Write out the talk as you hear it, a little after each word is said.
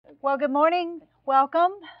Well, good morning.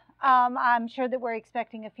 Welcome. I'm sure that we're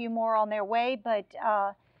expecting a few more on their way, but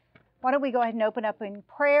why don't we go ahead and open up in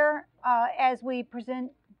prayer as we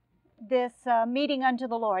present this meeting unto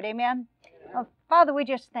the Lord. Amen. Father, we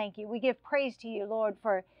just thank you. We give praise to you, Lord,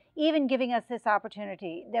 for even giving us this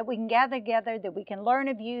opportunity that we can gather together, that we can learn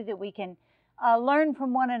of you, that we can learn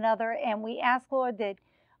from one another. And we ask, Lord, that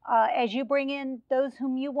as you bring in those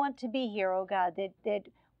whom you want to be here, oh God, that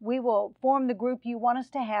we will form the group you want us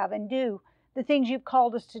to have and do the things you've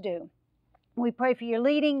called us to do. We pray for your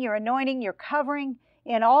leading, your anointing, your covering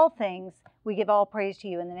in all things. We give all praise to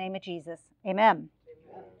you in the name of Jesus. Amen.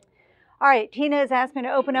 All right, Tina has asked me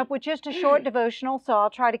to open up with just a short devotional, so I'll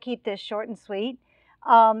try to keep this short and sweet.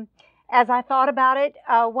 As I thought about it,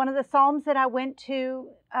 one of the Psalms that I went to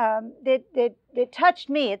that touched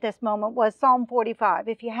me at this moment was Psalm 45.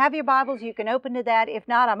 If you have your Bibles, you can open to that. If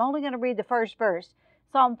not, I'm only going to read the first verse.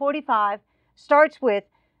 Psalm 45 starts with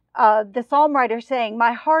the psalm writer saying,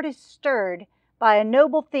 "My heart is stirred by a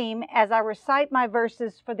noble theme as I recite my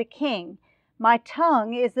verses for the king. My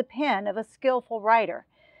tongue is the pen of a skillful writer."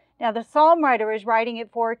 Now, the psalm writer is writing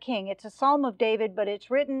it for a king. It's a psalm of David, but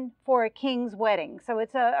it's written for a king's wedding. So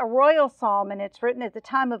it's a royal psalm, and it's written at the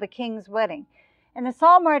time of a king's wedding. And the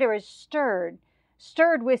psalm writer is stirred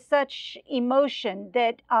with such emotion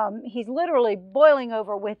that he's literally boiling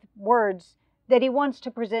over with words that he wants to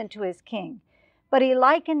present to his king. But he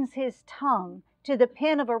likens his tongue to the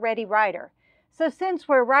pen of a ready writer. So since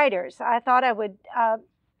we're writers, I thought I would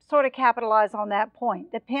sort of capitalize on that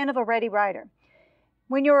point, the pen of a ready writer.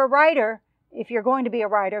 When you're a writer, if you're going to be a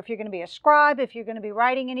writer, if you're going to be a scribe, if you're going to be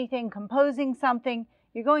writing anything, composing something,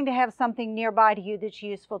 you're going to have something nearby to you that's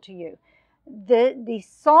useful to you. The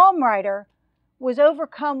psalm writer was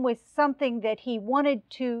overcome with something that he wanted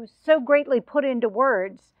to so greatly put into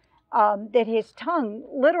words that his tongue,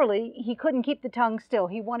 literally, he couldn't keep the tongue still.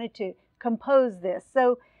 He wanted to compose this.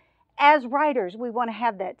 So as writers, we want to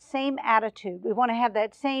have that same attitude. We want to have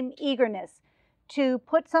that same eagerness to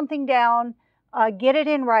put something down, get it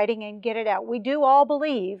in writing, and get it out. We do all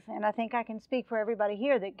believe, and I think I can speak for everybody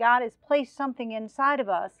here, that God has placed something inside of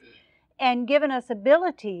us and given us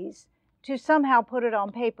abilities to somehow put it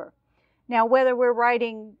on paper. Now, whether we're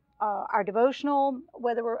writing our devotional,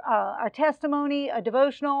 whether we're our testimony, a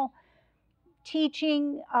devotional,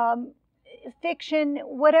 teaching, fiction,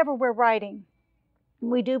 whatever we're writing,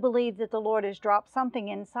 we do believe that the Lord has dropped something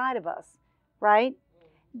inside of us, right,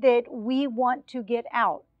 that we want to get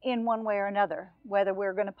out in one way or another, whether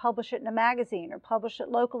we're going to publish it in a magazine or publish it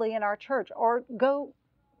locally in our church or go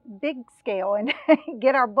big scale and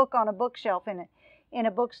get our book on a bookshelf in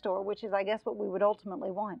a bookstore, which is, I guess, what we would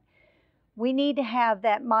ultimately want. We need to have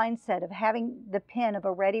that mindset of having the pen of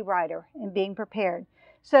a ready writer and being prepared.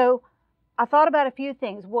 So I thought about a few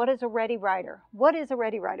things. What is a ready writer? What is a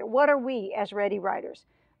ready writer? What are we as ready writers?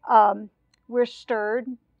 We're stirred.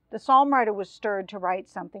 The psalm writer was stirred to write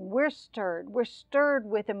something. We're stirred. We're stirred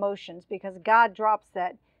with emotions because God drops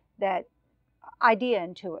that idea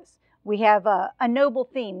into us. We have a noble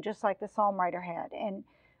theme, just like the psalm writer had. And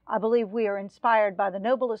I believe we are inspired by the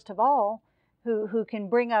noblest of all, who can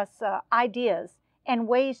bring us ideas and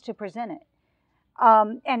ways to present it.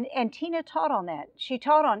 And Tina taught on that. She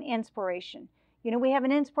taught on inspiration. You know, we have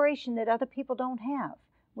an inspiration that other people don't have.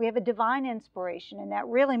 We have a divine inspiration, and that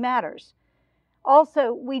really matters.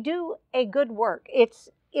 Also, we do a good work.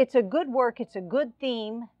 It's a good work. It's a good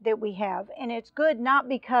theme that we have, and it's good not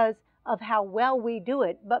because of how well we do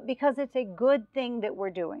it, but because it's a good thing that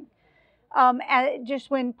we're doing. Just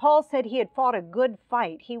when Paul said he had fought a good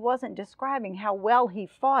fight, he wasn't describing how well he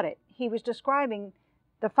fought it. He was describing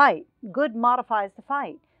the fight. Good modifies the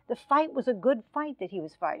fight. The fight was a good fight that he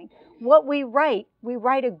was fighting. What we write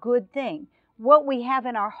a good thing. What we have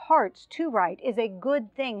in our hearts to write is a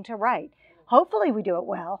good thing to write. Hopefully we do it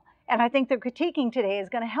well. And I think the critiquing today is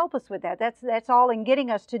going to help us with that. That's all in getting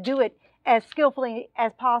us to do it as skillfully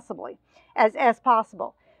as possible.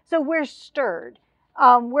 So we're stirred.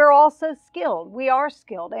 We're also skilled. We are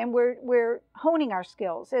skilled, and we're honing our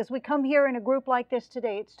skills. As we come here in a group like this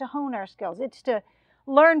today, it's to hone our skills. It's to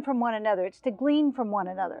learn from one another. It's to glean from one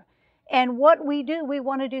another. And what we do, we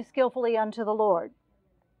want to do skillfully unto the Lord.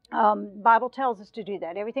 Bible tells us to do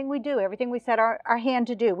that. Everything we do, everything we set our hand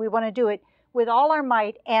to do, we want to do it with all our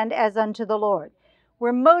might and as unto the Lord.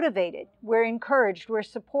 We're motivated, we're encouraged, we're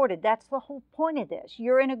supported. That's the whole point of this.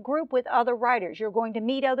 You're in a group with other writers. You're going to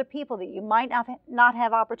meet other people that you might not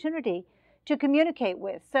have opportunity to communicate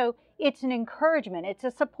with. So it's an encouragement. It's a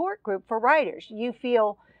support group for writers. You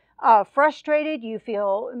feel frustrated. You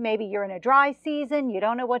feel maybe you're in a dry season. You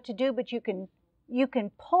don't know what to do, but you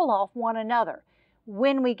can pull off one another.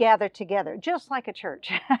 when we gather together, just like a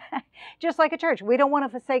church. Just like a church. We don't want to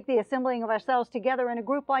forsake the assembling of ourselves together in a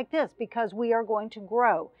group like this because we are going to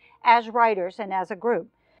grow as writers and as a group.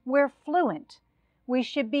 We're fluent. We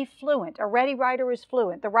should be fluent. A ready writer is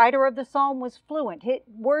fluent. The writer of the psalm was fluent.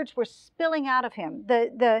 Words were spilling out of him.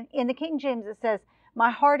 In the King James it says, my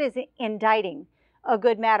heart is inditing a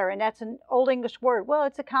good matter, and that's an Old English word. Well,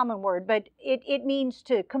 it's a common word, but it means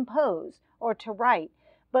to compose or to write.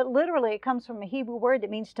 But literally it comes from a Hebrew word that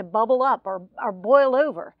means to bubble up or boil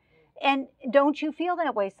over. And don't you feel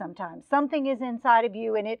that way sometimes? Something is inside of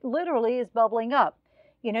you and it literally is bubbling up.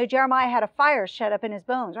 You know, Jeremiah had a fire shut up in his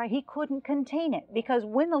bones, right? He couldn't contain it because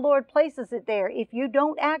when the Lord places it there, if you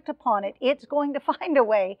don't act upon it, it's going to find a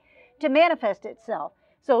way to manifest itself.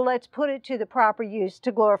 So let's put it to the proper use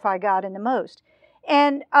to glorify God in the most.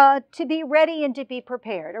 And to be ready and to be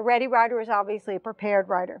prepared. A ready writer is obviously a prepared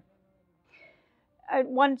writer.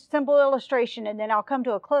 One simple illustration, and then I'll come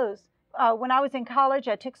to a close. When I was in college,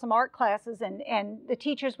 I took some art classes, and the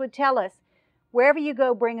teachers would tell us, wherever you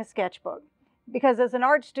go, bring a sketchbook. Because as an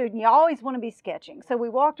art student, you always want to be sketching. So we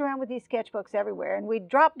walked around with these sketchbooks everywhere, and we'd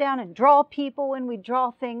drop down and draw people, and we'd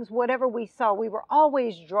draw things, whatever we saw. We were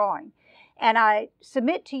always drawing. And I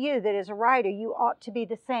submit to you that as a writer, you ought to be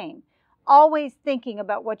the same. Always thinking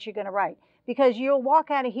about what you're going to write. Because you'll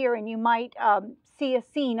walk out of here and you might see a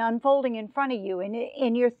scene unfolding in front of you,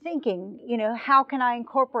 and you're thinking, you know, how can I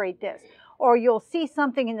incorporate this? Or you'll see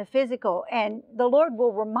something in the physical, and the Lord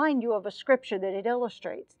will remind you of a scripture that it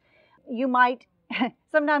illustrates. You might,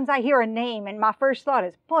 sometimes I hear a name, and my first thought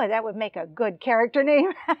is, boy, that would make a good character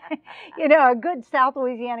name. You know, a good South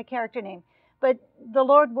Louisiana character name. But the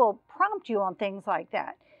Lord will prompt you on things like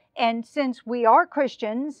that. And since we are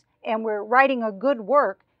Christians and we're writing a good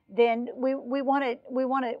work, then we want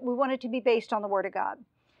it to be based on the Word of God.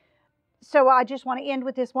 So I just want to end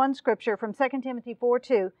with this one scripture from 2 Timothy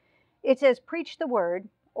 4:2. It says, preach the word,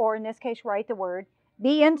 or in this case, write the word.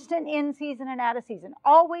 Be instant in season and out of season.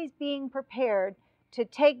 Always being prepared to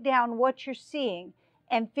take down what you're seeing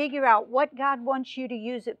and figure out what God wants you to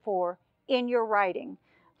use it for in your writing.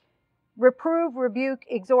 Reprove, rebuke,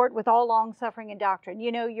 exhort with all long suffering and doctrine.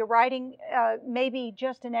 You know, your writing may be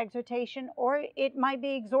just an exhortation, or it might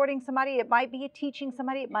be exhorting somebody, it might be teaching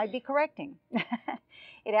somebody, it might be correcting.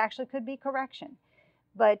 It actually could be correction.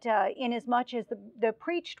 But inasmuch as the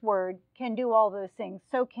preached word can do all those things,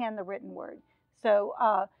 so can the written word. So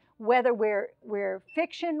whether we're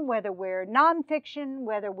fiction, whether we're nonfiction,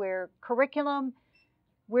 whether we're curriculum,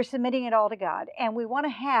 we're submitting it all to God. And we want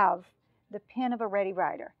to have the pen of a ready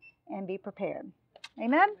writer and be prepared.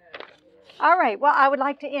 Amen? All right. Well, I would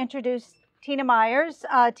like to introduce Teena Myers.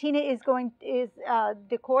 Teena is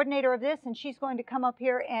the coordinator of this, and she's going to come up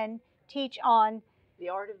here and teach on the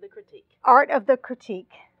art of the critique. Art of the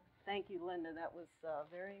critique. Thank you, Linda. That was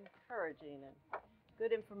very encouraging and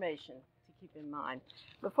good information to keep in mind.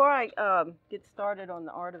 Before I get started on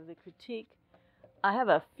the art of the critique, I have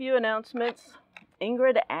a few announcements.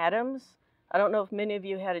 Ingrid Adams, I don't know if many of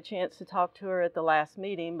you had a chance to talk to her at the last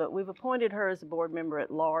meeting, but we've appointed her as a board member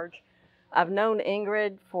at large. I've known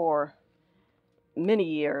Ingrid for many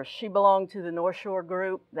years. She belonged to the North Shore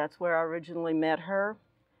group. That's where I originally met her.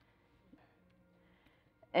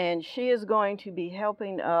 And she is going to be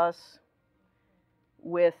helping us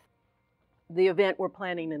with the event we're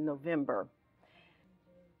planning in November.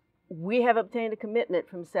 We have obtained a commitment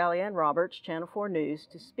from Sally Ann Roberts, Channel 4 News,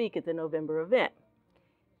 to speak at the November event.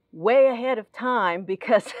 Way ahead of time,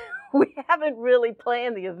 because we haven't really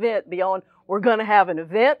planned the event beyond we're going to have an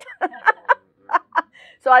event.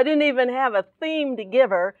 So I didn't even have a theme to give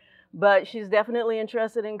her, but she's definitely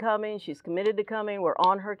interested in coming. She's committed to coming. We're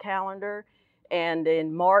on her calendar. And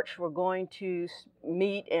in March, we're going to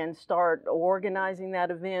meet and start organizing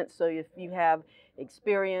that event. So if you have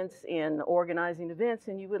experience in organizing events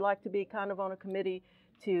and you would like to be kind of on a committee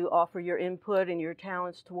to offer your input and your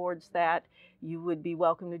talents towards that, you would be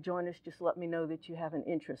welcome to join us. Just let me know that you have an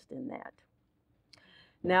interest in that.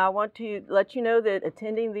 Now, I want to let you know that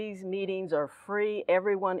attending these meetings are free.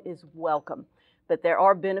 Everyone is welcome. But there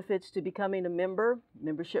are benefits to becoming a member.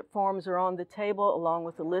 Membership forms are on the table along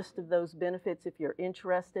with a list of those benefits if you're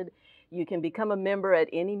interested. You can become a member at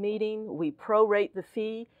any meeting. We prorate the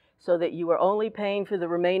fee so that you are only paying for the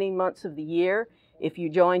remaining months of the year. If you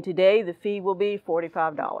join today, the fee will be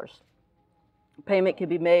 $45. Payment can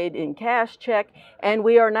be made in cash, check, and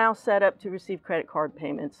we are now set up to receive credit card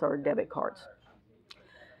payments or debit cards.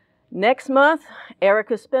 Next month,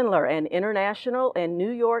 Erica Spindler, an international and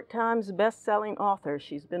New York Times best-selling author.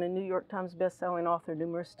 She's been a New York Times best-selling author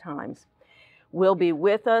numerous times. will be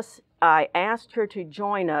with us. I asked her to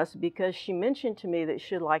join us because she mentioned to me that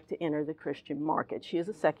she'd like to enter the Christian market. She is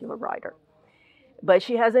a secular writer, but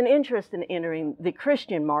she has an interest in entering the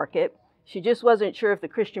Christian market. She just wasn't sure if the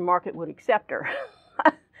Christian market would accept her.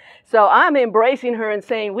 So I'm embracing her and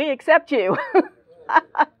saying, we accept you.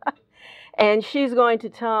 And she's going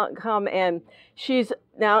to come, and she's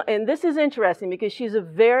now, and this is interesting because she's a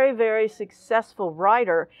very, very successful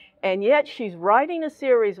writer, and yet she's writing a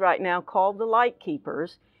series right now called The Light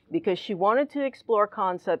Keepers because she wanted to explore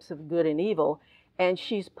concepts of good and evil, and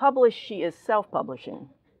she is self-publishing.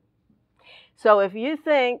 So if you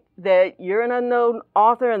think that you're an unknown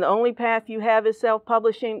author and the only path you have is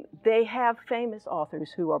self-publishing, they have famous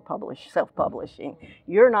authors who are self-publishing.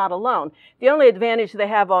 You're not alone. The only advantage they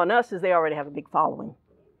have on us is they already have a big following.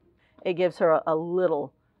 It gives her a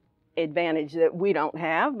little advantage that we don't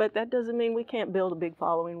have, but that doesn't mean we can't build a big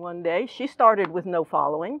following one day. She started with no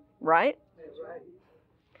following, right? That's right.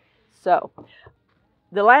 So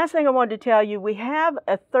the last thing I wanted to tell you, we have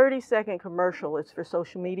a 30-second commercial. It's for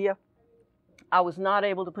social media. I was not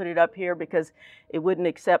able to put it up here because it wouldn't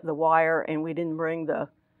accept the wire, and we didn't bring the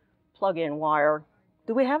plug-in wire.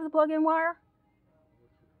 Do we have the plug-in wire?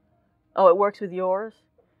 Oh, it works with yours?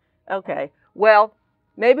 Okay. Well,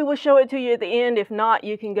 maybe we'll show it to you at the end. If not,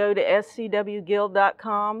 you can go to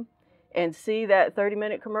scwguild.com and see that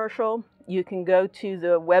 30-minute commercial. You can go to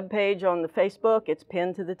the webpage on the Facebook. It's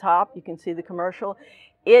pinned to the top. You can see the commercial.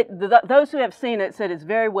 Those who have seen it said it's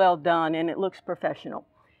very well done and it looks professional.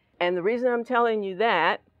 And the reason I'm telling you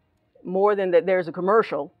that, more than that there's a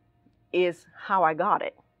commercial, is how I got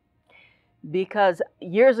it. Because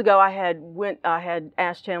years ago I had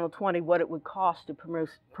asked Channel 20 what it would cost to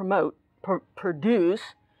produce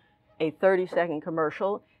a 30-second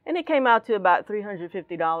commercial, and it came out to about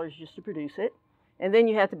 $350 just to produce it. And then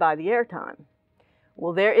you had to buy the airtime.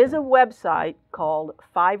 Well, there is a website called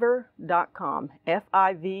Fiverr.com,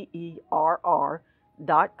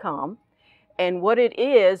 Fiverr.com. And what it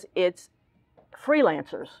is, it's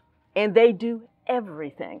freelancers, and they do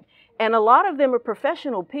everything. And a lot of them are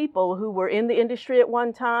professional people who were in the industry at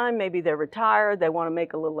one time. Maybe they're retired, they want to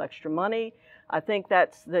make a little extra money. I think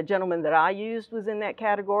that's the gentleman that I used was in that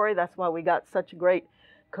category. That's why we got such a great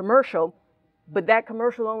commercial. But that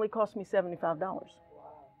commercial only cost me $75.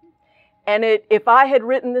 And if I had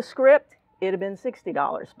written the script, it'd have been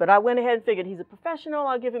 $60. But I went ahead and figured he's a professional,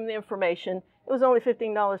 I'll give him the information. It was only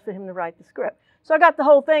 $15 for him to write the script. So I got the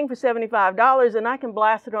whole thing for $75, and I can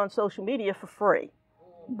blast it on social media for free,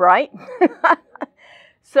 right?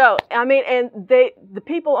 So, I mean, and the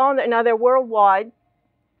people on there, now they're worldwide.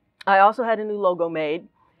 I also had a new logo made,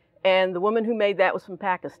 and the woman who made that was from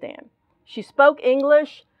Pakistan. She spoke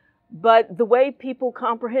English, but the way people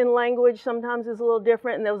comprehend language sometimes is a little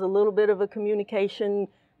different, and there was a little bit of a communication.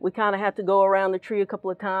 We kind of had to go around the tree a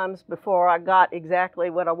couple of times before I got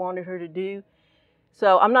exactly what I wanted her to do.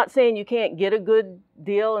 So I'm not saying you can't get a good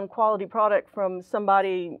deal and quality product from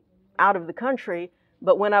somebody out of the country,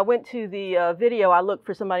 but when I went to the video, I looked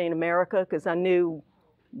for somebody in America because I knew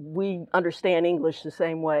we understand English the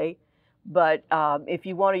same way. But if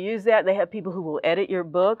you want to use that, they have people who will edit your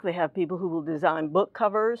book. They have people who will design book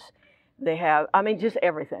covers. They have, I mean, just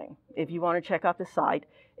everything. If you want to check out the site,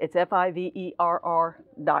 it's Fiverr.com.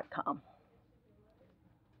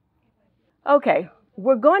 Okay,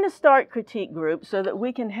 we're going to start critique groups so that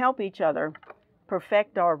we can help each other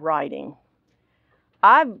perfect our writing.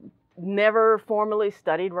 I've never formally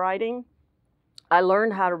studied writing. I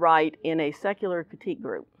learned how to write in a secular critique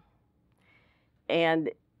group. And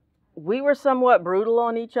we were somewhat brutal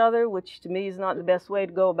on each other, which to me is not the best way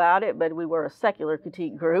to go about it, but we were a secular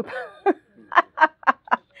critique group.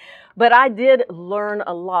 But I did learn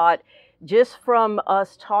a lot just from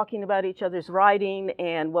us talking about each other's writing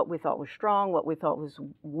and what we thought was strong, what we thought was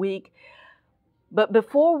weak. But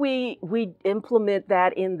before we implement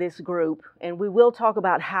that in this group, and we will talk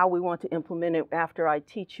about how we want to implement it after I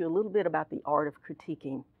teach you a little bit about the art of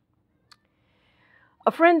critiquing.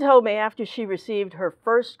 A friend told me after she received her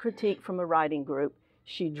first critique from a writing group,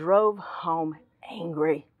 she drove home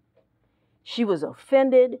angry. She was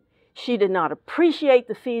offended. She did not appreciate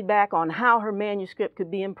the feedback on how her manuscript could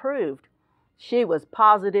be improved. She was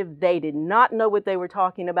positive they did not know what they were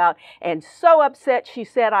talking about, and so upset she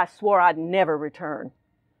said, "I swore I'd never return."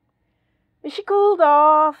 But she cooled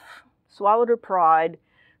off, swallowed her pride,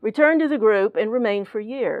 returned to the group, and remained for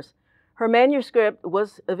years. Her manuscript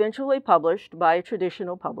was eventually published by a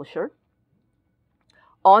traditional publisher.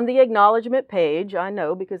 On the acknowledgement page, I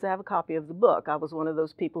know because I have a copy of the book. I was one of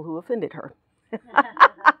those people who offended her.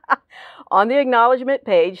 On the acknowledgement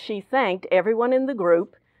page, she thanked everyone in the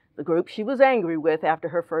group she was angry with after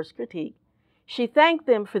her first critique. She thanked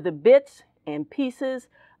them for the bits and pieces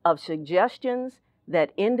of suggestions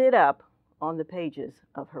that ended up on the pages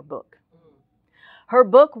of her book. Her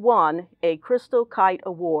book won a Crystal Kite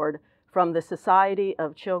Award from the Society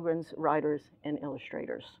of Children's Writers and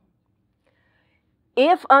Illustrators.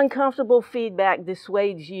 If uncomfortable feedback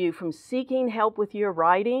dissuades you from seeking help with your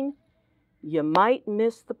writing, you might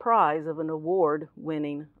miss the prize of an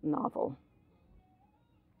award-winning novel.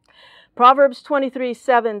 Proverbs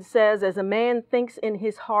 23:7 says, "As a man thinks in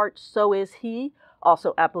his heart, so is he,"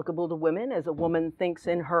 also applicable to women. As a woman thinks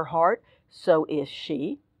in her heart, so is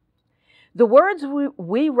she. The words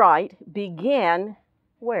we write begin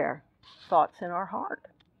where? Thoughts in our heart.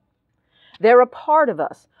 They're a part of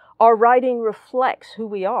us. Our writing reflects who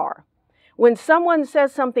we are. When someone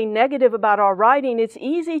says something negative about our writing, it's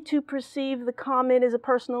easy to perceive the comment as a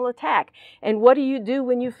personal attack. And what do you do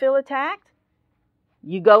when you feel attacked?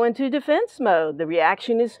 You go into defense mode. The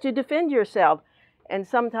reaction is to defend yourself. And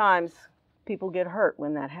sometimes people get hurt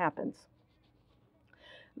when that happens.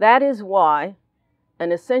 That is why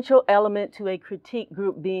an essential element to a critique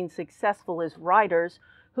group being successful is writers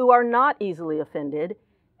who are not easily offended,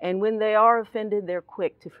 and when they are offended, they're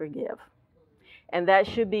quick to forgive. And that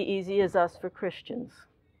should be easy as us for Christians,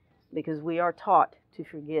 because we are taught to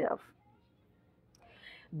forgive.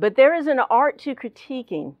 But there is an art to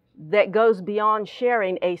critiquing that goes beyond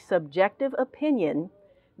sharing a subjective opinion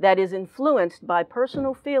that is influenced by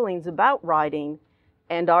personal feelings about writing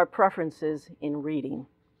and our preferences in reading.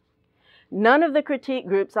 None of the critique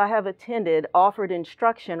groups I have attended offered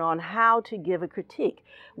instruction on how to give a critique.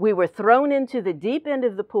 We were thrown into the deep end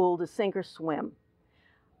of the pool to sink or swim.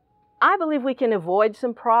 I believe we can avoid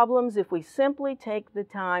some problems if we simply take the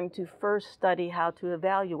time to first study how to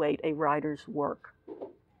evaluate a writer's work.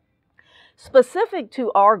 Specific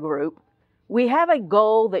to our group, we have a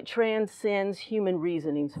goal that transcends human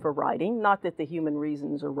reasonings for writing. Not that the human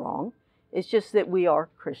reasons are wrong. It's just that we are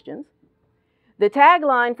Christians. The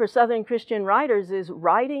tagline for Southern Christian writers is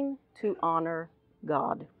writing to honor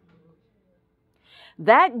God.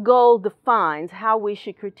 That goal defines how we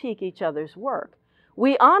should critique each other's work.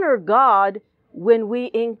 We honor God when we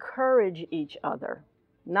encourage each other,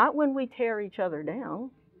 not when we tear each other down.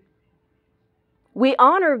 We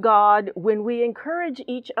honor God when we encourage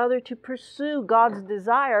each other to pursue God's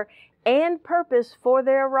desire and purpose for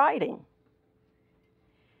their writing.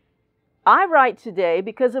 I write today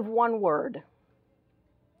because of one word: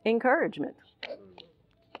 encouragement.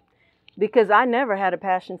 Because I never had a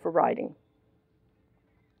passion for writing.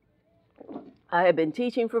 I had been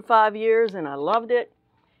teaching for 5 years and I loved it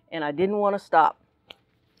and I didn't want to stop.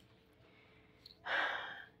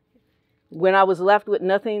 When I was left with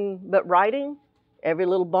nothing but writing, every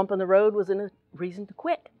little bump in the road was a reason to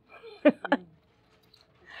quit.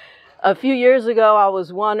 A few years ago, I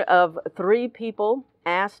was one of 3 people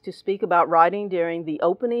asked to speak about writing during the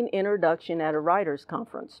opening introduction at a writers'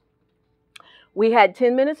 conference. We had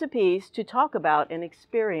 10 minutes apiece to talk about an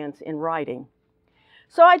experience in writing.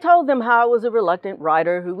 So I told them how I was a reluctant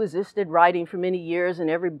writer who resisted writing for many years and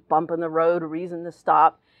every bump in the road a reason to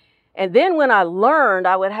stop. And then when I learned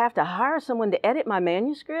I would have to hire someone to edit my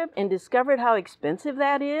manuscript and discovered how expensive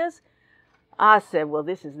that is, I said, well,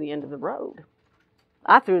 this is the end of the road.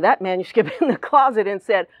 I threw that manuscript in the closet and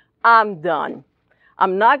said, I'm done.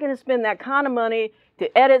 I'm not going to spend that kind of money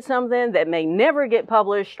to edit something that may never get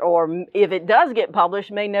published, or if it does get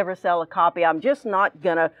published, may never sell a copy. I'm just not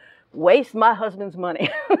going to waste my husband's money.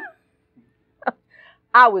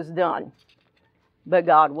 I was done, but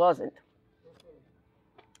God wasn't.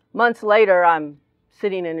 Months later, I'm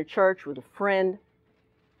sitting in a church with a friend.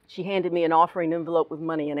 She handed me an offering envelope with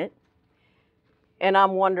money in it. And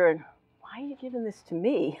I'm wondering, why are you giving this to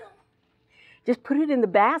me? Just put it in the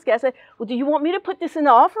basket. I said, well, do you want me to put this in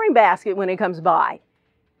the offering basket when it comes by?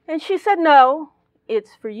 And she said, no,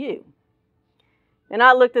 it's for you. And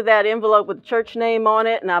I looked at that envelope with the church name on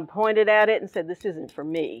it, and I pointed at it and said, this isn't for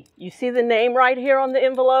me. You see the name right here on the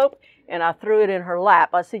envelope? And I threw it in her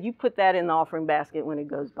lap. I said, you put that in the offering basket when it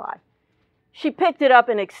goes by. She picked it up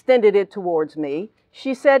and extended it towards me.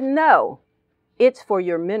 She said, no, it's for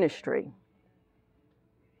your ministry.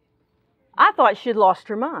 I thought she'd lost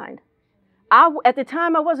her mind. At the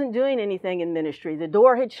time, I wasn't doing anything in ministry. The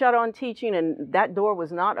door had shut on teaching, and that door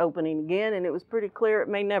was not opening again, and it was pretty clear it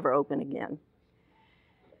may never open again.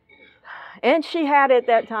 And she had at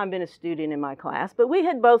that time been a student in my class, but we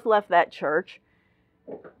had both left that church.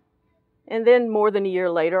 And then more than a year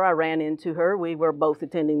later, I ran into her. We were both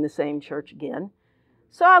attending the same church again.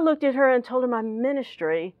 So I looked at her and told her, my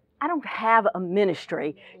ministry, I don't have a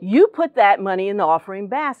ministry. You put that money in the offering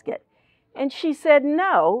basket. And she said,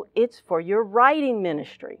 no, it's for your writing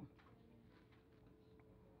ministry.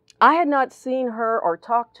 I had not seen her or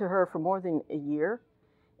talked to her for more than a year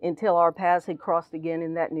until our paths had crossed again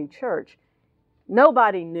in that new church.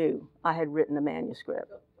 Nobody knew I had written a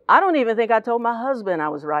manuscript. I don't even think I told my husband I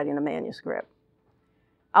was writing a manuscript.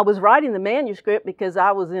 I was writing the manuscript because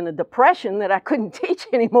I was in a depression that I couldn't teach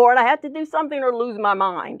anymore and I had to do something or lose my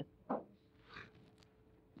mind.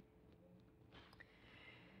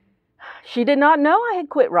 She did not know I had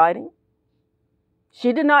quit writing.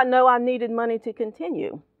 She did not know I needed money to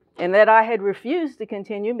continue and that I had refused to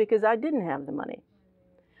continue because I didn't have the money.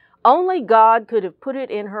 Only God could have put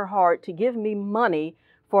it in her heart to give me money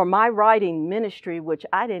for my writing ministry, which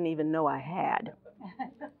I didn't even know I had.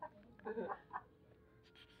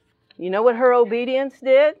 You know what her obedience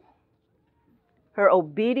did? Her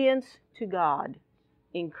obedience to God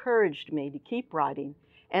encouraged me to keep writing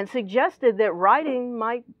and suggested that writing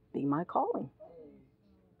might be my calling.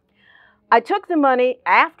 I took the money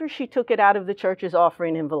after she took it out of the church's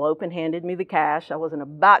offering envelope and handed me the cash. I wasn't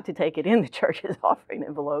about to take it in the church's offering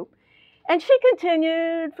envelope. And she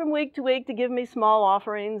continued from week to week to give me small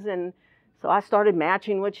offerings. And so I started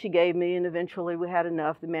matching what she gave me. And eventually we had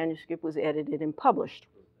enough. The manuscript was edited and published.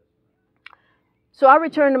 So I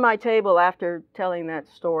returned to my table after telling that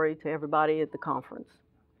story to everybody at the conference.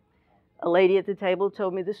 A lady at the table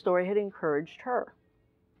told me the story had encouraged her.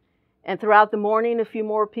 And throughout the morning, a few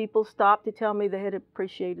more people stopped to tell me they had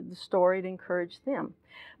appreciated the story. It encouraged them.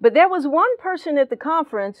 But there was one person at the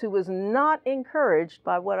conference who was not encouraged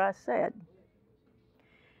by what I said.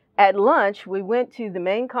 At lunch, we went to the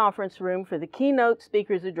main conference room for the keynote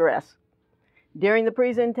speaker's address. During the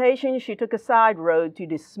presentation, she took a side road to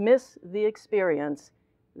dismiss the experience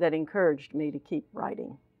that encouraged me to keep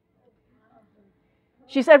writing.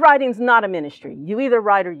 She said, "Writing's not a ministry. You either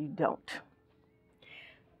write or you don't."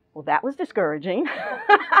 Well, that was discouraging,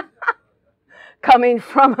 coming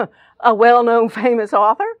from a well-known famous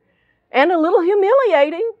author, and a little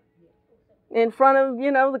humiliating in front of,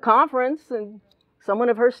 the conference and someone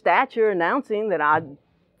of her stature announcing that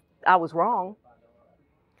I was wrong.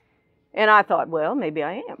 And I thought, well, maybe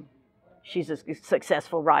I am. She's a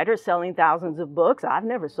successful writer selling thousands of books. I've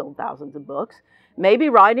never sold thousands of books. Maybe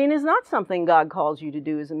writing is not something God calls you to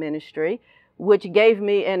do as a ministry, which gave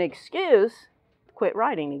me an excuse to quit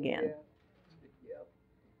writing again.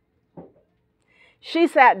 She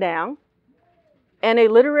sat down, and a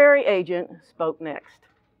literary agent spoke next.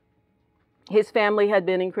 His family had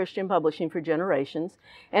been in Christian publishing for generations,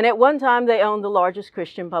 and at one time they owned the largest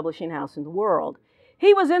Christian publishing house in the world.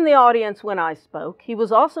 He was in the audience when I spoke. He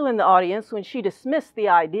was also in the audience when she dismissed the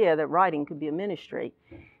idea that writing could be a ministry.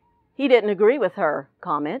 He didn't agree with her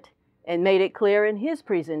comment and made it clear in his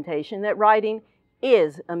presentation that writing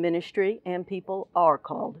is a ministry and people are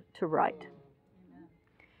called to write.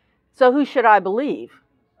 So who should I believe?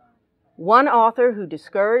 One author who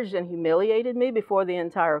discouraged and humiliated me before the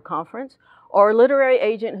entire conference, or a literary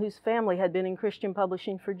agent whose family had been in Christian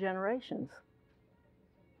publishing for generations?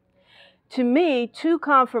 To me, two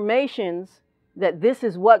confirmations that this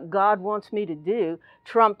is what God wants me to do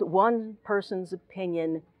trumped one person's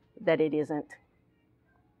opinion that it isn't.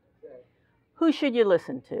 Who should you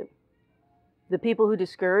listen to? The people who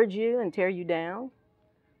discourage you and tear you down,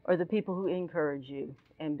 or the people who encourage you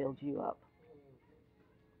and build you up?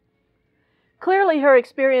 Clearly, her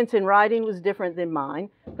experience in writing was different than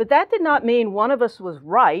mine, but that did not mean one of us was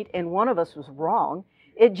right and one of us was wrong.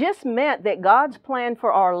 It just meant that God's plan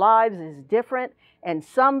for our lives is different, and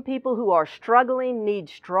some people who are struggling need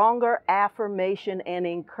stronger affirmation and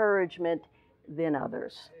encouragement than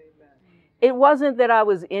others. It wasn't that I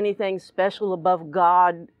was anything special above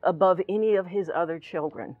God, above any of His other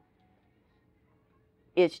children.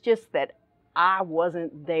 It's just that I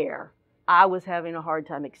wasn't there. I was having a hard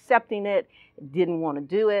time accepting it, didn't want to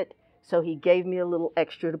do it, so He gave me a little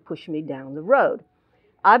extra to push me down the road.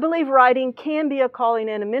 I believe writing can be a calling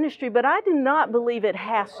and a ministry, but I do not believe it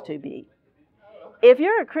has to be. If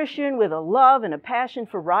you're a Christian with a love and a passion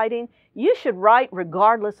for writing, you should write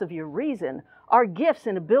regardless of your reason. Our gifts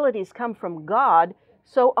and abilities come from God,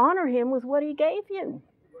 so honor Him with what He gave you.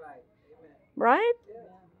 Right?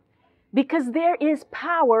 Because there is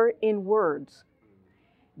power in words.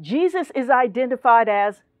 Jesus is identified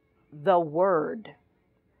as the Word.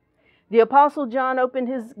 The Apostle John opened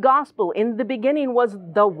his gospel. In the beginning was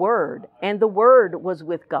the Word, and the Word was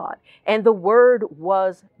with God, and the Word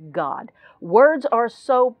was God. Words are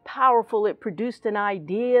so powerful, it produced an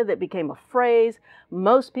idea that became a phrase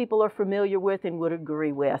most people are familiar with and would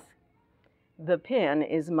agree with. The pen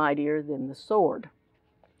is mightier than the sword.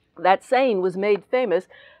 That saying was made famous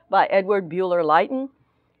by Edward Buller Lytton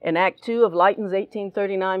in Act 2 of Lytton's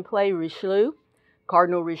 1839 play Richelieu,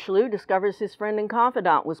 Cardinal Richelieu discovers his friend and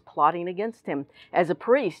confidant was plotting against him. As a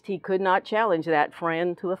priest, he could not challenge that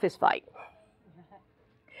friend to a fistfight.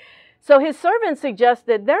 So his servant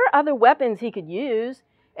suggested there are other weapons he could use,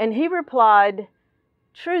 and he replied,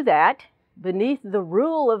 "True that, beneath the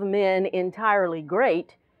rule of men entirely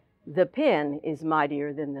great, the pen is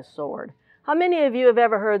mightier than the sword." How many of you have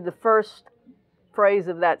ever heard the first phrase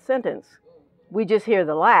of that sentence? We just hear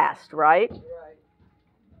the last, right?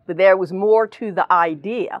 But there was more to the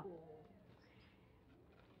idea.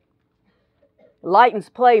 Leighton's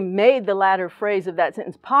play made the latter phrase of that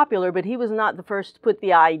sentence popular, but he was not the first to put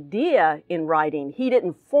the idea in writing. He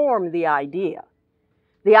didn't form the idea.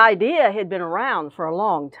 The idea had been around for a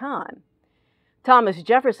long time. Thomas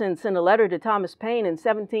Jefferson sent a letter to Thomas Paine in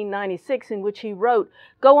 1796 in which he wrote,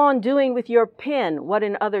 "Go on doing with your pen what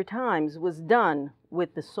in other times was done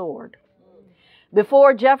with the sword."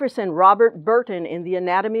 Before Jefferson, Robert Burton, in The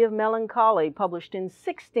Anatomy of Melancholy, published in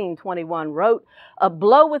 1621, wrote, "A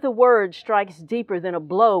blow with a word strikes deeper than a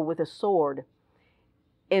blow with a sword."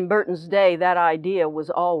 In Burton's day, that idea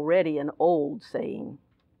was already an old saying.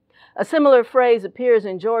 A similar phrase appears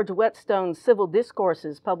in George Whetstone's Civil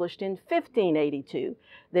Discourses, published in 1582.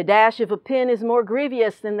 "The dash of a pen is more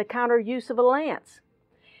grievous than the counter use of a lance."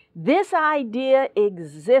 This idea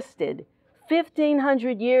existed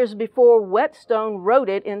 1,500 years before Whetstone wrote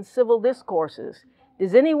it in Civil Discourses.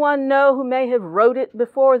 Does anyone know who may have wrote it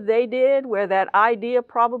before they did, where that idea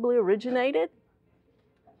probably originated?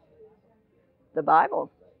 The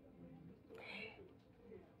Bible.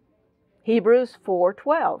 Hebrews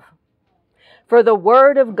 4:12. "For the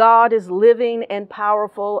word of God is living and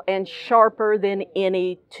powerful and sharper than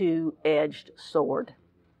any two-edged sword,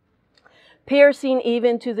 piercing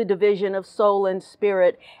even to the division of soul and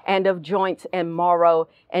spirit and of joints and marrow,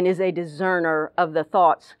 and is a discerner of the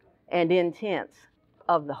thoughts and intents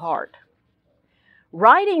of the heart."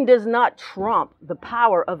 Writing does not trump the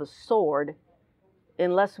power of a sword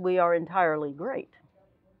unless we are entirely great,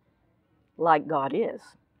 like God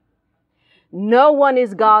is. No one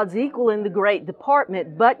is God's equal in the great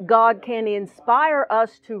department, but God can inspire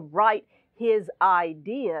us to write His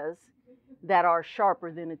ideas that are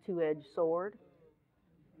sharper than a two-edged sword.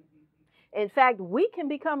 In fact, we can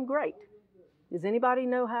become great. Does anybody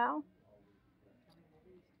know how?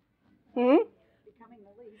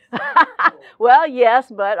 Well,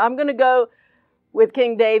 yes, but I'm going to go with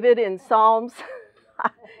King David in Psalms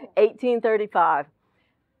 18:35.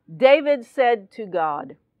 David said to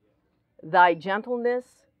God, "Thy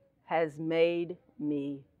gentleness has made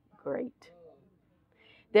me great."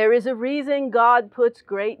 There is a reason God puts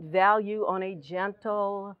great value on a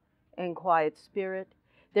gentle and quiet spirit.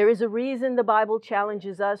 There is a reason the Bible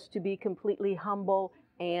challenges us to be completely humble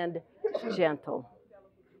and gentle.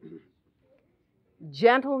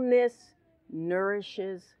 Gentleness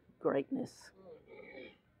nourishes greatness.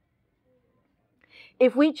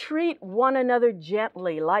 If we treat one another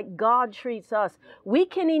gently, like God treats us, we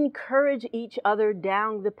can encourage each other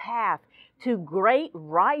down the path to great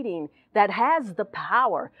writing that has the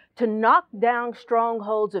power to knock down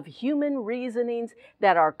strongholds of human reasonings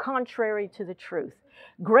that are contrary to the truth.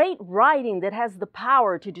 Great writing that has the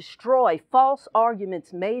power to destroy false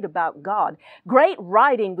arguments made about God. Great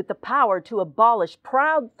writing with the power to abolish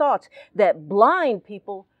proud thoughts that blind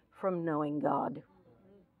people from knowing God.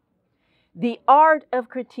 The art of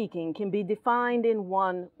critiquing can be defined in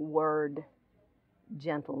one word: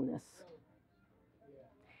 gentleness.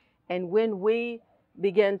 And when we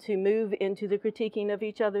begin to move into the critiquing of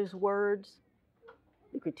each other's words,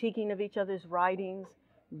 the critiquing of each other's writings,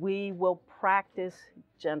 we will practice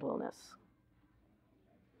gentleness.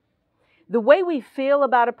 The way we feel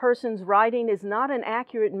about a person's writing is not an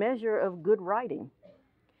accurate measure of good writing.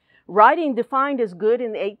 Writing defined as good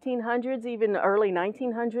in the 1800s, even the early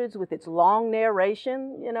 1900s, with its long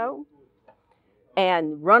narration,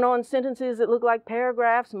 and run-on sentences that look like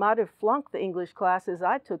paragraphs, might have flunked the English classes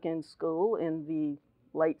I took in school in the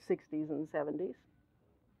late 60s and 70s.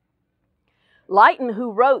 Leighton,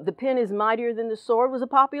 who wrote "The pen is mightier than the sword," was a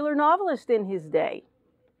popular novelist in his day.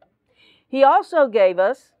 He also gave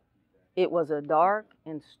us "It was a dark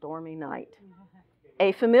and stormy night,"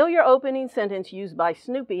 a familiar opening sentence used by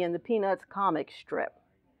Snoopy in the Peanuts comic strip.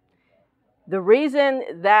 The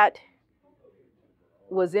reason that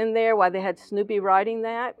was in there, why they had Snoopy writing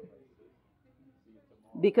that,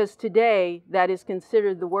 because today that is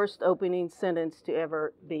considered the worst opening sentence to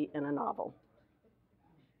ever be in a novel.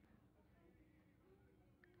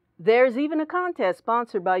 There's even a contest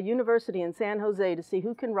sponsored by a university in San Jose to see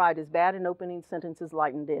who can write as bad an opening sentence as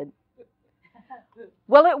Leighton did.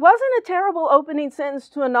 Well, it wasn't a terrible opening sentence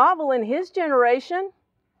to a novel in his generation.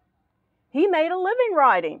 He made a living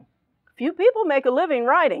writing. Few people make a living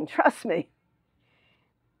writing, trust me.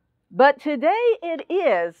 But today it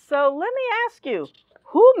is. So let me ask you,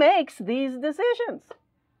 who makes these decisions?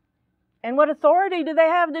 And what authority do they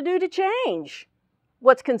have to do to change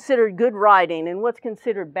what's considered good writing and what's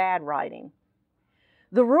considered bad writing?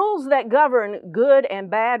 The rules that govern good and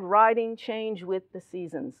bad writing change with the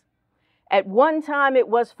seasons. At one time, it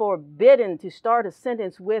was forbidden to start a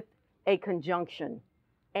sentence with a conjunction,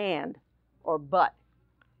 and or but.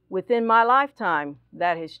 Within my lifetime,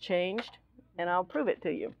 that has changed, and I'll prove it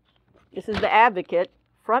to you. This is the Advocate,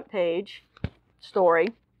 front page story,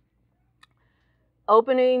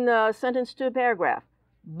 opening sentence to a paragraph.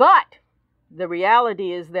 But the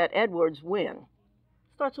reality is that Edwards win.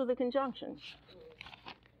 Starts with a conjunction.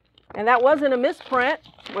 And that wasn't a misprint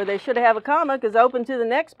where they should have a comma, because open to the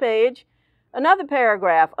next page, another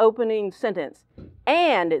paragraph, opening sentence,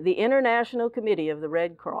 and the International Committee of the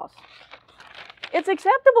Red Cross. It's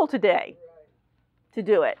acceptable today to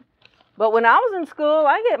do it. But when I was in school,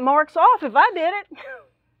 I get marks off if I did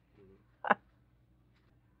it.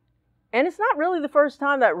 And it's not really the first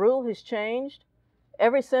time that rule has changed.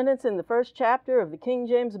 Every sentence in the first chapter of the King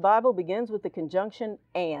James Bible begins with the conjunction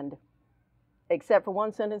and, except for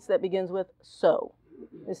one sentence that begins with so.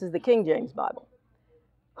 This is the King James Bible.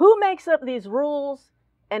 Who makes up these rules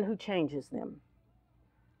and who changes them?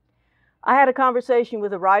 I had a conversation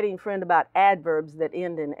with a writing friend about adverbs that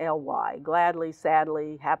end in ly, gladly,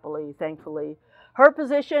 sadly, happily, thankfully. Her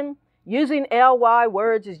position, using ly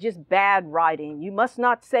words is just bad writing. You must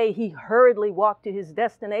not say he hurriedly walked to his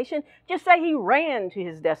destination, just say he ran to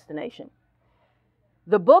his destination.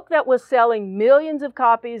 The book that was selling millions of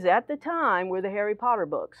copies at the time were the Harry Potter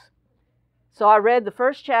books. So I read the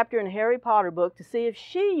first chapter in the Harry Potter book to see if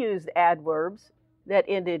she used adverbs that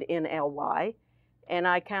ended in ly, and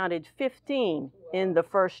I counted 15 in the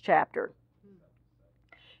first chapter.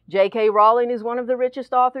 J.K. Rowling is one of the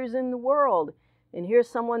richest authors in the world, and here's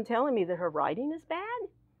someone telling me that her writing is bad?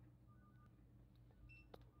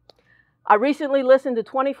 I recently listened to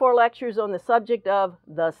 24 lectures on the subject of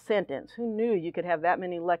the sentence. Who knew you could have that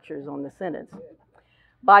many lectures on the sentence?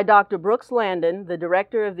 By Dr. Brooks Landon, the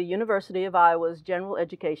director of the University of Iowa's General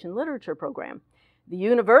Education Literature Program. The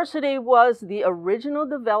university was the original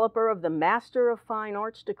developer of the Master of Fine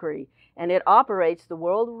Arts degree, and it operates the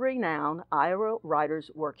world-renowned Iowa Writers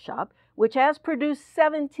Workshop, which has produced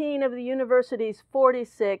 17 of the university's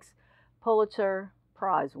 46 Pulitzer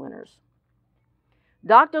Prize winners.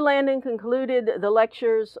 Dr. Landon concluded the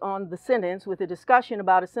lectures on the sentence with a discussion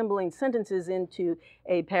about assembling sentences into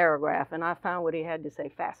a paragraph, and I found what he had to say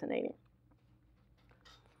fascinating.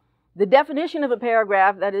 The definition of a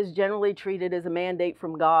paragraph that is generally treated as a mandate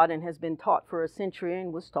from God and has been taught for a century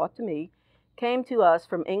and was taught to me came to us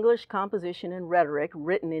from English Composition and Rhetoric,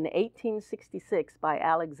 written in 1866 by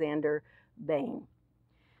Alexander Bain.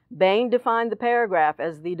 Bain defined the paragraph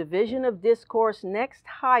as the division of discourse next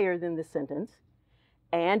higher than the sentence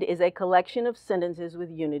and is a collection of sentences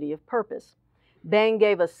with unity of purpose. Bain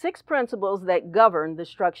gave us 6 principles that govern the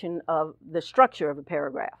structure of a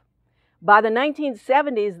paragraph. By the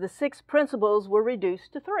 1970s, the 6 principles were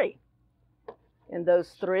reduced to 3. And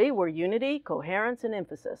those 3 were unity, coherence, and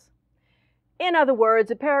emphasis. In other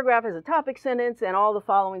words, a paragraph is a topic sentence, and all the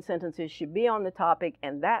following sentences should be on the topic,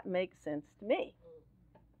 and that makes sense to me.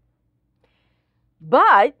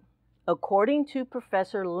 But, according to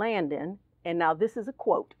Professor Landon, and now this is a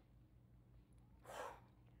quote,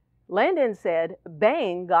 Landon said,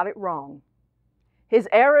 Bain got it wrong. His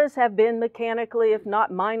errors have been mechanically, if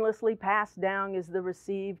not mindlessly, passed down as the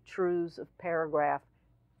received truths of paragraph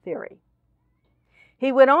theory.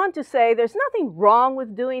 He went on to say, there's nothing wrong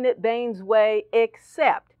with doing it Bain's way,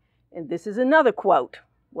 except, and this is another quote,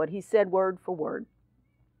 what he said word for word,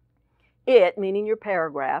 it, meaning your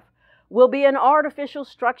paragraph, will be an artificial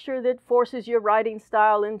structure that forces your writing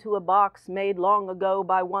style into a box made long ago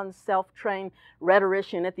by one self-trained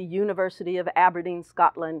rhetorician at the University of Aberdeen,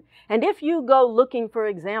 Scotland. And if you go looking for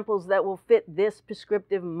examples that will fit this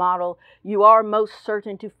prescriptive model, you are most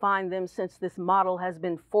certain to find them, since this model has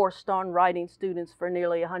been forced on writing students for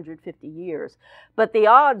nearly 150 years. But the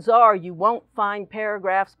odds are you won't find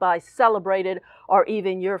paragraphs by celebrated or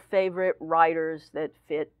even your favorite writers that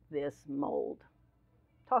fit this mold.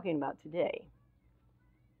 Talking about today.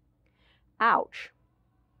 Ouch.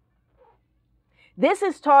 This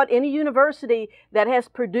is taught in a university that has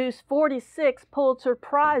produced 46 Pulitzer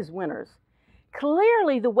Prize winners.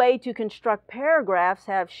 Clearly, the way to construct paragraphs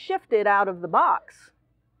have shifted out of the box.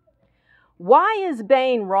 Why is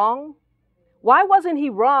Bain wrong? Why wasn't he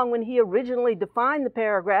wrong when he originally defined the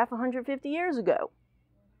paragraph 150 years ago?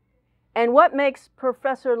 And what makes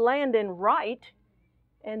Professor Landon right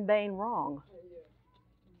and Bain wrong?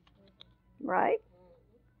 Right?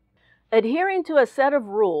 Adhering to a set of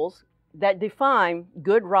rules that define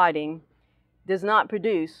good writing does not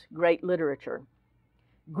produce great literature.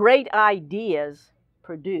 Great ideas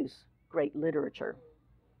produce great literature.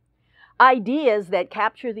 Ideas that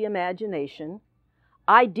capture the imagination,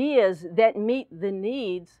 ideas that meet the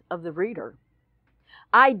needs of the reader,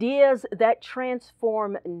 ideas that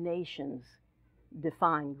transform nations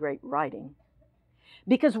define great writing.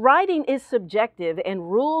 Because writing is subjective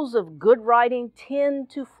and rules of good writing tend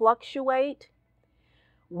to fluctuate,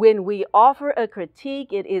 when we offer a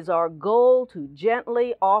critique, it is our goal to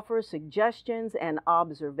gently offer suggestions and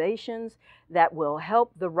observations that will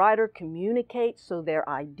help the writer communicate so their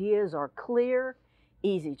ideas are clear,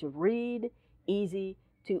 easy to read, easy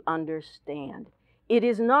to understand. It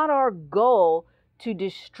is not our goal to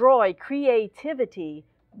destroy creativity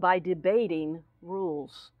by debating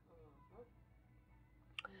rules.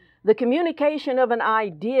 The communication of an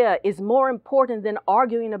idea is more important than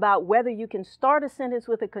arguing about whether you can start a sentence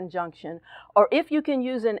with a conjunction, or if you can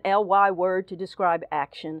use an ly word to describe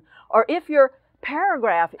action, or if your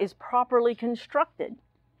paragraph is properly constructed.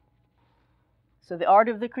 So the art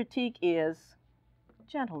of the critique is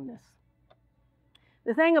gentleness.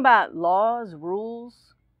 The thing about laws,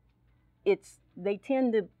 rules, they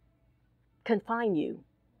tend to confine you.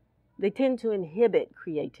 They tend to inhibit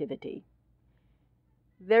creativity.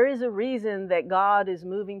 There is a reason that God is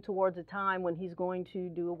moving towards a time when He's going to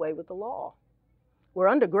do away with the law. We're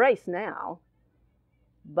under grace now,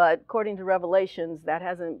 but according to Revelations,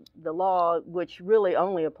 the law, which really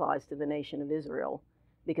only applies to the nation of Israel,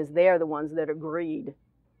 because they're the ones that agreed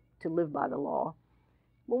to live by the law.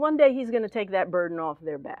 Well, one day He's going to take that burden off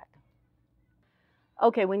their back.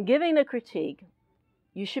 Okay, when giving a critique,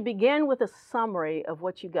 you should begin with a summary of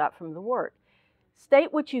what you got from the work.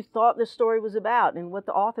 State what you thought the story was about and what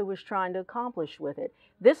the author was trying to accomplish with it.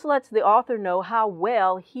 This lets the author know how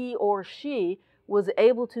well he or she was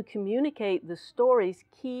able to communicate the story's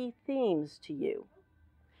key themes to you.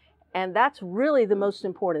 And that's really the most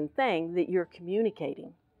important thing, that you're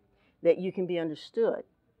communicating, that you can be understood.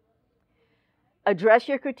 Address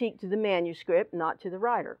your critique to the manuscript, not to the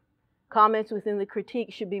writer. Comments within the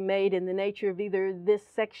critique should be made in the nature of either "this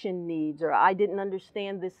section needs," or "I didn't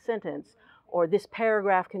understand this sentence," or "this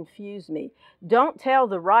paragraph confused me." Don't tell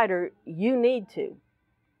the writer you need to.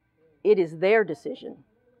 It is their decision,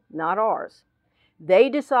 not ours. They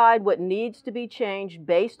decide what needs to be changed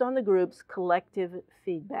based on the group's collective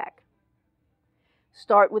feedback.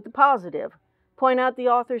 Start with the positive. Point out the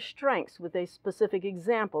author's strengths with a specific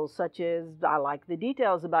example, such as, "I like the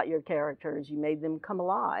details about your characters. You made them come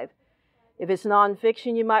alive." If it's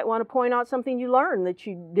nonfiction, you might want to point out something you learned that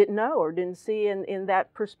you didn't know or didn't see in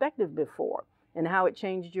that perspective before, and how it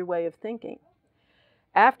changed your way of thinking.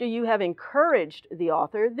 After you have encouraged the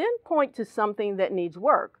author, then point to something that needs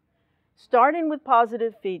work. Starting with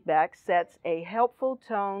positive feedback sets a helpful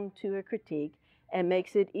tone to a critique and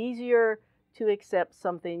makes it easier to accept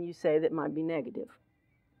something you say that might be negative.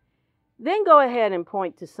 Then go ahead and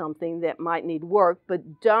point to something that might need work,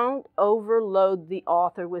 but don't overload the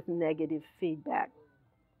author with negative feedback.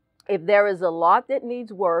 If there is a lot that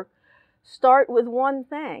needs work, start with one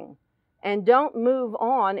thing and don't move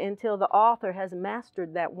on until the author has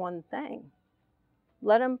mastered that one thing.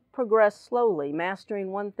 Let them progress slowly,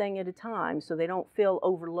 mastering one thing at a time so they don't feel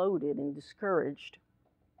overloaded and discouraged.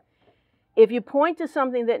 If you point to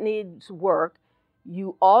something that needs work,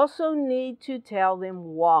 you also need to tell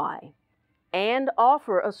them why and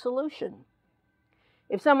offer a solution.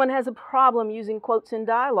 If someone has a problem using quotes in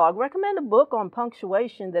dialogue, recommend a book on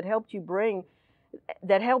punctuation that helped you,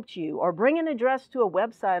 or bring an address to a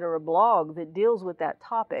website or a blog that deals with that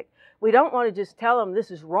topic. We don't want to just tell them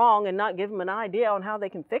this is wrong and not give them an idea on how they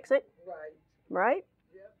can fix it. Right?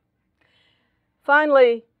 Yep.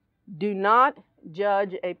 Finally, do not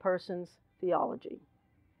judge a person's theology.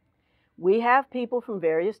 We have people from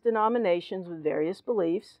various denominations with various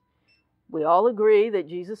beliefs. We all agree that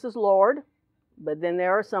Jesus is Lord, but then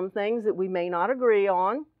there are some things that we may not agree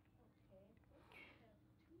on.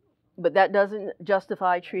 But that doesn't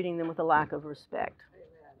justify treating them with a lack of respect.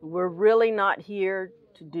 We're really not here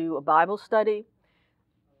to do a Bible study.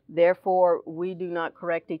 Therefore, we do not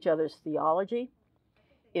correct each other's theology.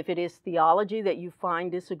 If it is theology that you find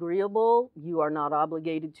disagreeable, you are not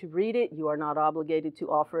obligated to read it, you are not obligated to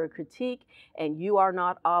offer a critique, and you are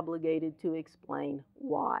not obligated to explain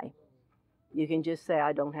why. You can just say,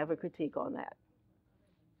 "I don't have a critique on that."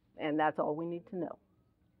 And that's all we need to know.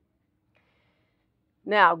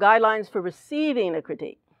 Now, guidelines for receiving a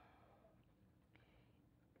critique.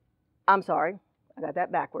 I'm sorry, I got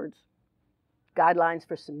that backwards. Guidelines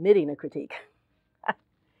for submitting a critique.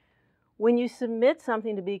 When you submit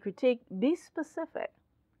something to be critiqued, be specific.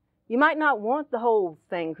 You might not want the whole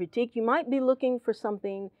thing critiqued. You might be looking for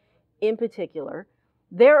something in particular.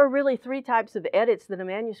 There are really 3 types of edits that a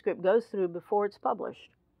manuscript goes through before it's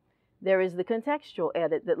published. There is the contextual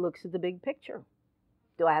edit that looks at the big picture.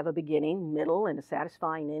 Do I have a beginning, middle, and a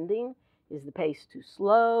satisfying ending? Is the pace too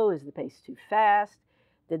slow? Is the pace too fast?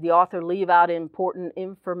 Did the author leave out important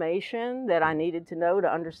information that I needed to know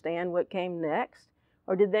to understand what came next?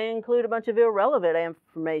 Or did they include a bunch of irrelevant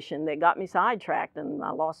information that got me sidetracked and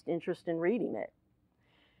I lost interest in reading it?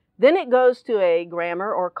 Then it goes to a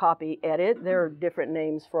grammar or copy edit. There are different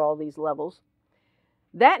names for all these levels.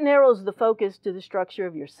 That narrows the focus to the structure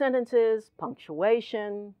of your sentences,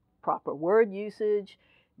 punctuation, proper word usage.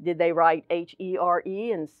 Did they write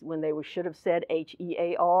H-E-R-E and when they should have said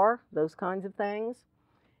H-E-A-R? Those kinds of things.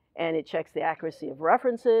 And it checks the accuracy of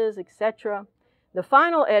references, etc. The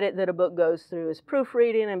final edit that a book goes through is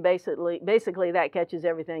proofreading, and basically that catches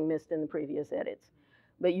everything missed in the previous edits.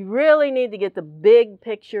 But you really need to get the big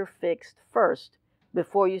picture fixed first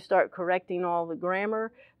before you start correcting all the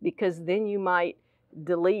grammar, because then you might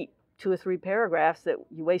delete 2 or 3 paragraphs that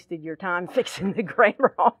you wasted your time fixing the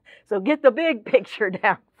grammar on. So get the big picture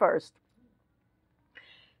down first.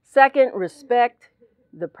 Second, respect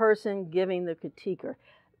the person giving the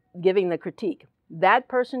critique. That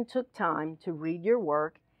person took time to read your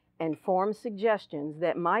work and form suggestions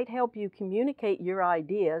that might help you communicate your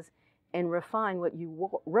ideas and refine what you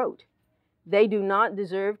wrote. They do not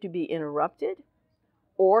deserve to be interrupted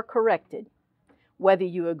or corrected. Whether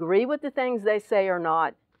you agree with the things they say or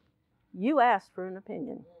not, you asked for an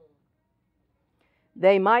opinion.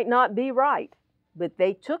 They might not be right, but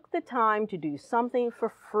they took the time to do something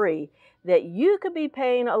for free that you could be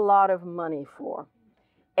paying a lot of money for.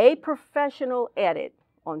 A professional edit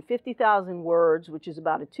on 50,000 words, which is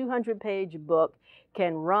about a 200-page book,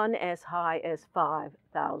 can run as high as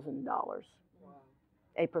 $5,000. Wow.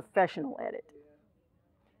 A professional edit.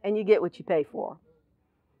 And you get what you pay for.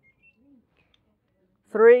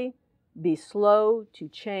 3, be slow to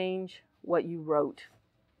change what you wrote.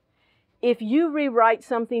 If you rewrite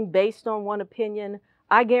something based on one opinion,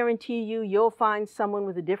 I guarantee you'll find someone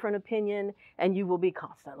with a different opinion and you will be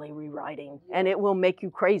constantly rewriting and it will make you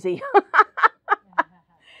crazy.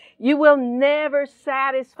 You will never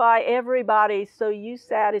satisfy everybody, so you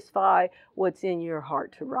satisfy what's in your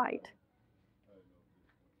heart to write.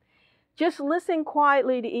 Just listen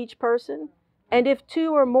quietly to each person, and if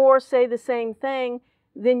 2 or more say the same thing,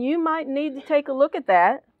 then you might need to take a look at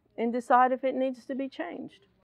that and decide if it needs to be changed.